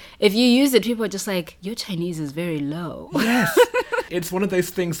 because if you use it, people are just like, your Chinese is very low. Yes. It's one of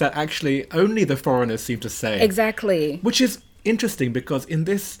those things that actually only the foreigners seem to say. Exactly. Which is interesting, because in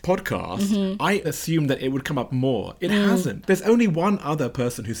this podcast, I assumed that it would come up more. It hasn't. There's only one other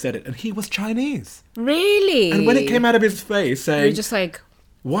person who said it, and he was Chinese. Really? And when it came out of his face saying... You're just like...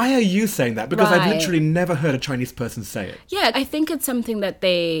 Why are you saying that? Because I've literally never heard a Chinese person say it. Yeah, I think it's something that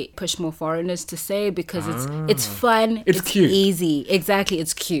they push more foreigners to say, because it's fun, it's cute, easy. Exactly,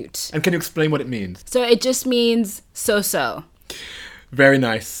 it's cute. And can you explain what it means? So it just means so-so. Very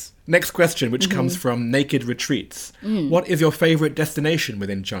nice. Next question, which comes from Naked Retreats. What is your favourite destination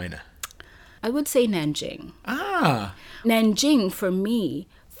within China? I would say Nanjing. Ah. Nanjing, for me,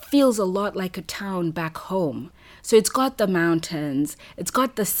 feels a lot like a town back home, So it's got the mountains, it's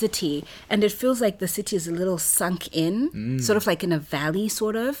got the city, and it feels like the city is a little sunk in, sort of like in a valley,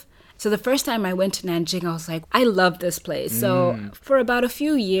 sort of. So the first time I went to Nanjing, I was like, I love this place. So for about a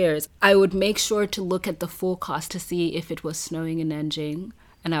few years, I would make sure to look at the forecast to see if it was snowing in Nanjing.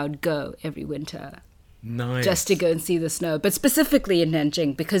 And I would go every winter. Nice. Just to go and see the snow. But specifically in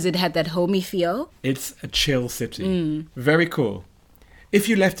Nanjing, because it had that homey feel. It's a chill city. Very cool. If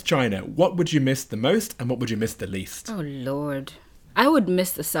you left China, what would you miss the most and what would you miss the least? Oh, Lord. I would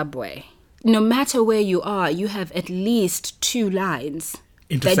miss the subway. No matter where you are, you have at least 2 lines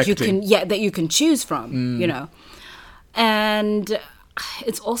that you can choose from, you know. And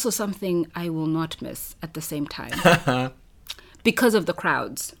it's also something I will not miss at the same time because of the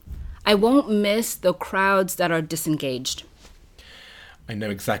crowds. I won't miss the crowds that are disengaged. I know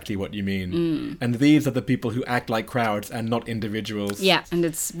exactly what you mean. And these are the people who act like crowds and not individuals. Yeah, and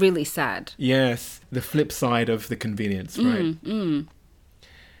it's really sad. Yes, the flip side of the convenience, right?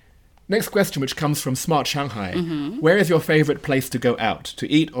 Next question, which comes from Smart Shanghai. Where is your favourite place to go out, to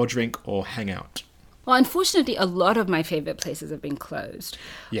eat or drink or hang out? Well, unfortunately, a lot of my favorite places have been closed.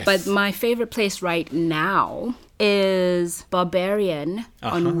 Yes. But my favorite place right now is Barbarian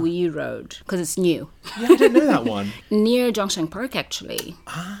on Wuyi Road, because it's new. Yeah, I didn't know that one. Near Zhongshan Park, actually.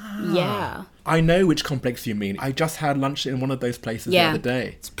 Yeah. I know which complex you mean. I just had lunch in one of those places the other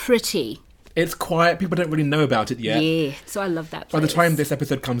day. It's pretty. It's quiet. People don't really know about it yet. Yeah, so I love that place. By the time this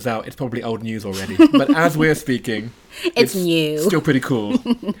episode comes out, it's probably old news already. But as we're speaking, it's new. Still pretty cool.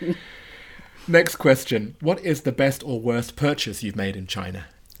 Next question. What is the best or worst purchase you've made in China?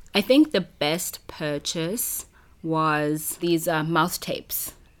 I think the best purchase was these mouth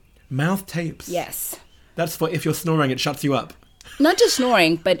tapes. Mouth tapes? Yes. That's for if you're snoring, it shuts you up. Not just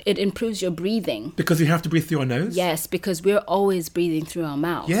snoring, but it improves your breathing. Because you have to breathe through your nose? Yes, because we're always breathing through our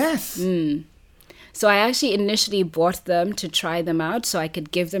mouth. Yes. So I actually initially bought them to try them out so I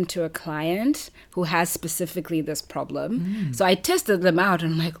could give them to a client who has specifically this problem. So I tested them out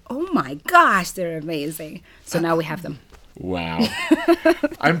and I'm like, oh my gosh, they're amazing. So now we have them. Wow.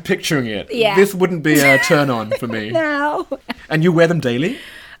 I'm picturing it. Yeah. This wouldn't be a turn on for me. No. And you wear them daily?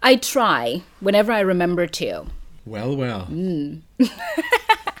 I try whenever I remember to. Well.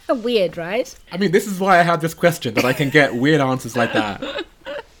 Weird, right? I mean, this is why I have this question, that I can get weird answers like that.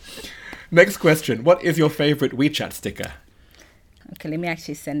 Next question. What is your favourite WeChat sticker? Okay, let me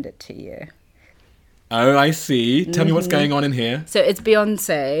actually send it to you. Oh, I see. Tell me what's going on in here. So it's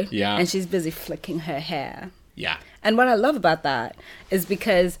Beyonce. Yeah. And she's busy flicking her hair. Yeah. And what I love about that is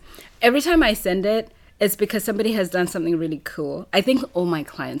because every time I send it, it's because somebody has done something really cool. I think all my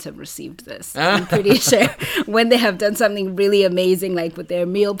clients have received this. I'm pretty sure when they have done something really amazing, like with their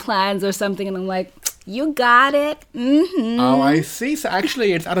meal plans or something, and I'm like, you got it. Oh, I see. So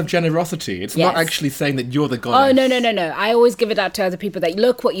actually, it's out of generosity. It's not actually saying that you're the goddess. Oh, no. I always give it out to other people that,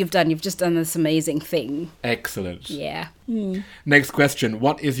 look what you've done. You've just done this amazing thing. Excellent. Yeah. Next question.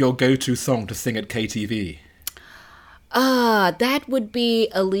 What is your go-to song to sing at KTV? That would be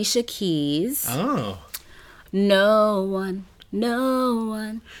Alicia Keys. Oh. No one.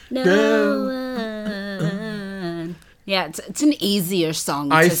 Yeah, it's an easier song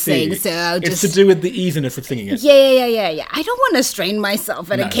to sing. So it's to do with the easiness of singing it. Yeah. I don't want to strain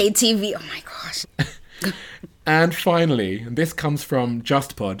myself at a KTV. Oh my gosh. And finally, this comes from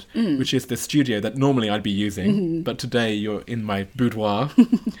JustPod, which is the studio that normally I'd be using, but today you're in my boudoir.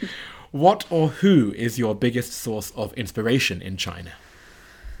 What or who is your biggest source of inspiration in China?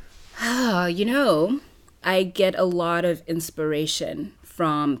 I get a lot of inspiration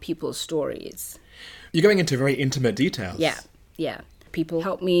from people's stories. You're going into very intimate details. Yeah. People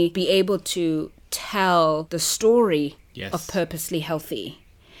help me be able to tell the story of Purposely Healthy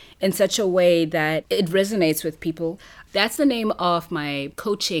in such a way that it resonates with people. That's the name of my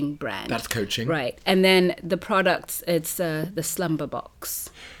coaching brand. That's coaching. Right. And then the products, it's the Slumber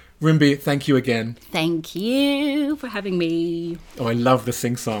Box. Rimbi, thank you again. Thank you for having me. Oh, I love the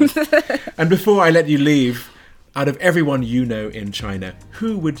sing-song. And before I let you leave, out of everyone you know in China,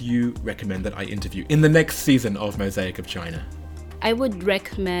 who would you recommend that I interview in the next season of Mosaic of China? I would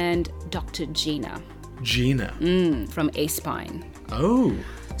recommend Dr. Gina. Gina? From A-Spine. Oh.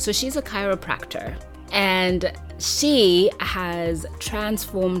 So she's a chiropractor. And she has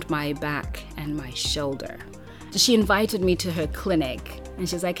transformed my back and my shoulder. She invited me to her clinic. And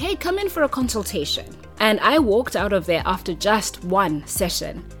she's like, hey, come in for a consultation. And I walked out of there after just one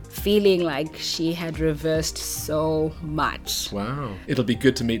session, feeling like she had reversed so much. Wow. It'll be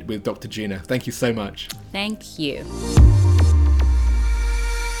good to meet with Dr. Gina. Thank you so much. Thank you.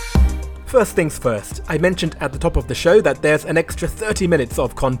 First things first, I mentioned at the top of the show that there's an extra 30 minutes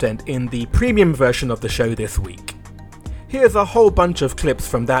of content in the premium version of the show this week. Here's a whole bunch of clips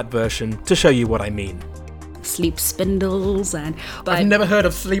from that version to show you what I mean. Sleep spindles and... I've never heard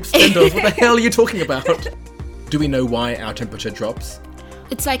of sleep spindles. What the hell are you talking about? Do we know why our temperature drops?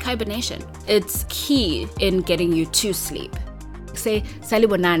 It's like hibernation. It's key in getting you to sleep. Say,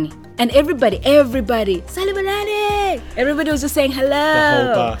 Salibonani. And everybody, Salibonani! Everybody was just saying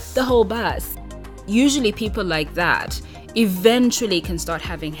hello. The whole bus. Usually people like that eventually can start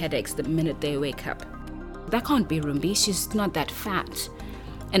having headaches the minute they wake up. That can't be Rumbi. She's not that fat.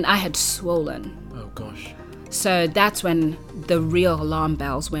 And I had swollen. Oh, gosh. So that's when the real alarm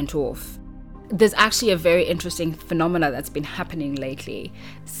bells went off. There's actually a very interesting phenomena that's been happening lately.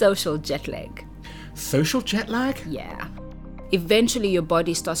 Social jet lag. Social jet lag? Yeah. Eventually your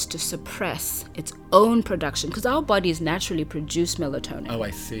body starts to suppress its own production because our bodies naturally produce melatonin. Oh,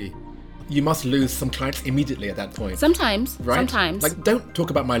 I see. You must lose some clients immediately at that point. Sometimes. Right? Sometimes. Like, don't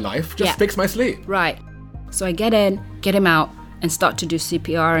talk about my life, just fix my sleep. Right. So I get in, get him out, and start to do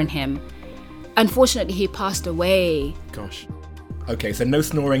CPR on him. Unfortunately, he passed away. Gosh. Okay, so no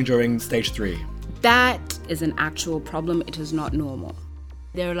snoring during stage 3. That is an actual problem. It is not normal.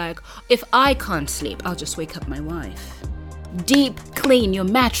 They're like, if I can't sleep, I'll just wake up my wife. Deep clean your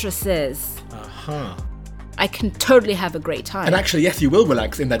mattresses. Uh-huh. I can totally have a great time. And actually, yes, you will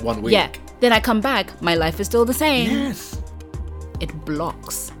relax in that 1 week. Yeah. Then I come back, my life is still the same. Yes. It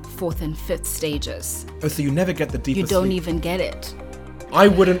blocks 4th and 5th stages. Oh, so you never get the deeper You don't sleep. even get it. I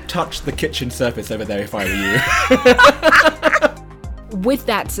wouldn't touch the kitchen surface over there if I were you. With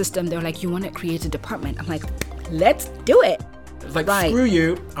that system, they're like, you want to create a department? I'm like, let's do it. It's like, screw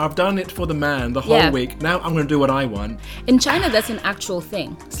you, I've done it for the man the whole week. Now I'm going to do what I want. In China, that's an actual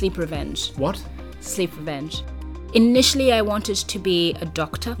thing. Sleep revenge. What? Sleep revenge. Initially, I wanted to be a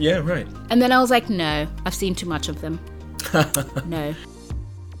doctor. Yeah, right. And then I was like, no, I've seen too much of them. No.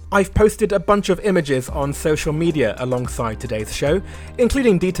 I've posted a bunch of images on social media alongside today's show,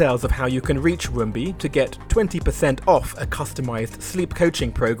 including details of how you can reach Rumbi to get 20% off a customized sleep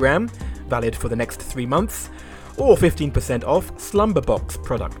coaching program, valid for the next 3 months, or 15% off Slumberbox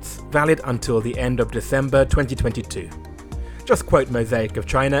products, valid until the end of December 2022. Just quote Mosaic of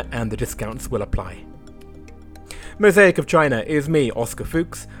China and the discounts will apply. Mosaic of China is me, Oscar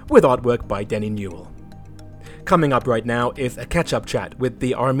Fuchs, with artwork by Denny Newell. Coming up right now is a catch-up chat with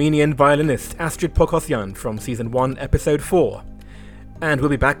the Armenian violinist Astrid Pogosyan from Season 1, Episode 4. And we'll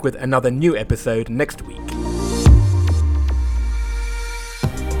be back with another new episode next week.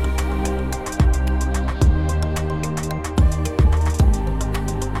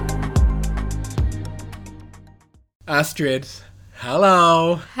 Astrid,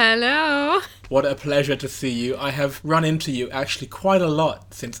 hello. Hello. What a pleasure to see you. I have run into you actually quite a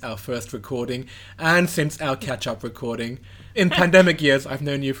lot since our first recording and since our catch-up recording. In pandemic years, I've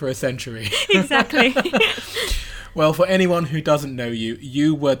known you for a century. Exactly. Well, for anyone who doesn't know you,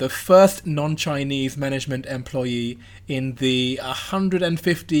 you were the first non-Chinese management employee in the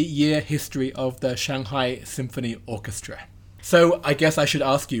 150-year history of the Shanghai Symphony Orchestra. So I guess I should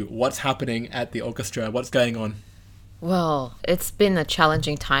ask you, what's happening at the orchestra? What's going on? Well, it's been a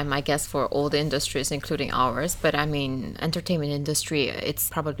challenging time, I guess, for all the industries, including ours. But I mean, entertainment industry, it's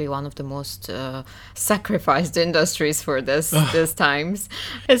probably one of the most sacrificed industries for these times.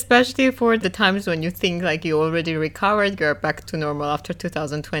 Especially for the times when you think like you already recovered, you're back to normal after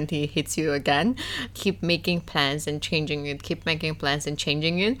 2020 hits you again. Keep making plans and changing it, keep making plans and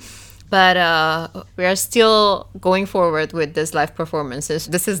changing it. But we are still going forward with these live performances.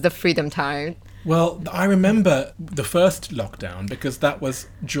 This is the freedom time. Well, I remember the first lockdown because that was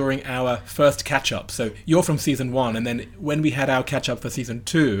during our first catch-up. So you're from Season 1, and then when we had our catch-up for Season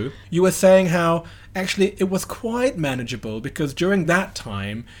 2, you were saying how actually it was quite manageable because during that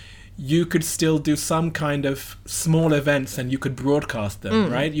time you could still do some kind of small events and you could broadcast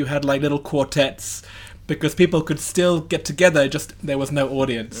them, right? You had like little quartets because people could still get together, just there was no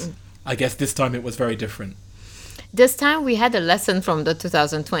audience. I guess this time it was very different. This time we had a lesson from the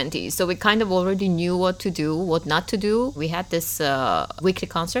 2020, so we kind of already knew what to do, what not to do. We had this weekly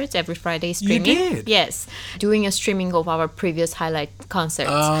concerts every Friday streaming. You did? Yes, doing a streaming of our previous highlight concerts,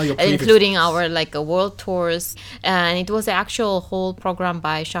 your previous including our world tours, and it was the actual whole program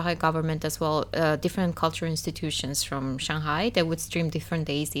by Shanghai government as well. Different cultural institutions from Shanghai that would stream different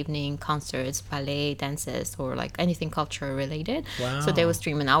days, evening concerts, ballet, dances, or like anything culture related. Wow. So they would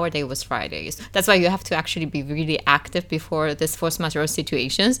stream an hour. Day was Fridays. That's why you have to actually be really active before this force majeure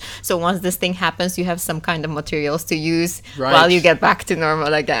situations. So once this thing happens, you have some kind of materials to use while you get back to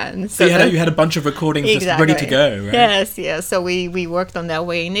normal again. So you had a bunch of recordings just ready to go, right? Yes. So we worked on that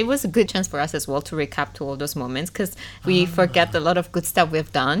way, and it was a good chance for us as well to recap to all those moments, because we forget a lot of good stuff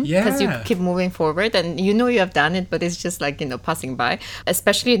we've done, because you keep moving forward and you know you have done it, but it's just like, passing by.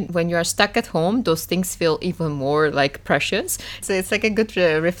 Especially when you are stuck at home, those things feel even more like precious. So it's like a good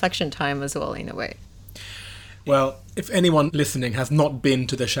reflection time as well, in a way. Well, if anyone listening has not been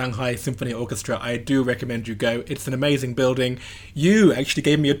to the Shanghai Symphony Orchestra, I do recommend you go. It's an amazing building. You actually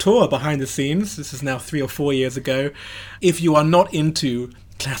gave me a tour behind the scenes. This is now 3 or 4 years ago. If you are not into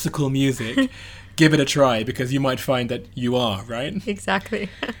classical music, give it a try, because you might find that you are, right? Exactly.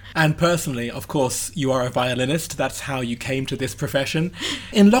 And personally, of course, you are a violinist. That's how you came to this profession.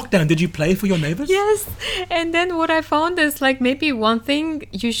 In lockdown, did you play for your neighbors? Yes. And then what I found is, like, maybe one thing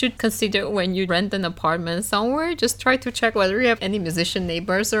you should consider when you rent an apartment somewhere, just try to check whether you have any musician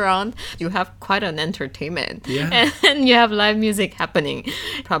neighbors around. You have quite an entertainment. Yeah. And you have live music happening.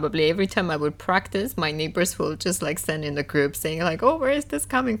 Probably every time I would practice, my neighbors will just like send in the group saying like, oh, where is this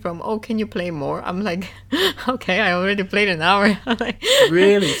coming from? Oh, can you play more? I'm like, okay, I already played an hour. Like,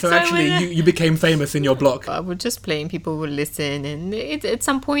 really? So actually, you became famous in your block. I would just play and people would listen. And at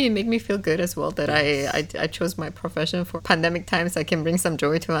some point, it made me feel good as well that I chose my profession for pandemic times. I can bring some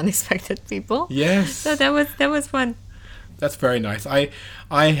joy to unexpected people. Yes. So that was fun. That's very nice. I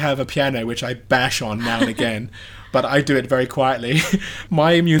have a piano which I bash on now and again, but I do it very quietly.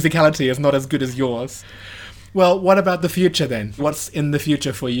 My musicality is not as good as yours. Well, what about the future then? What's in the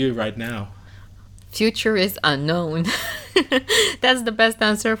future for you right now? Future is unknown. That's the best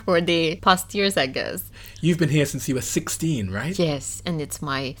answer for the past years, I guess. You've been here since you were 16, right? Yes, and it's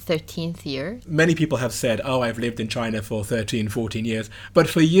my 13th year. Many people have said, oh, I've lived in China for 13, 14 years. But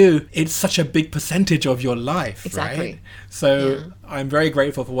for you, it's such a big percentage of your life, exactly. Right? So I'm very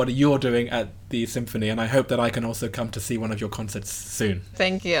grateful for what you're doing at the Symphony, and I hope that I can also come to see one of your concerts soon.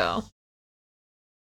 Thank you.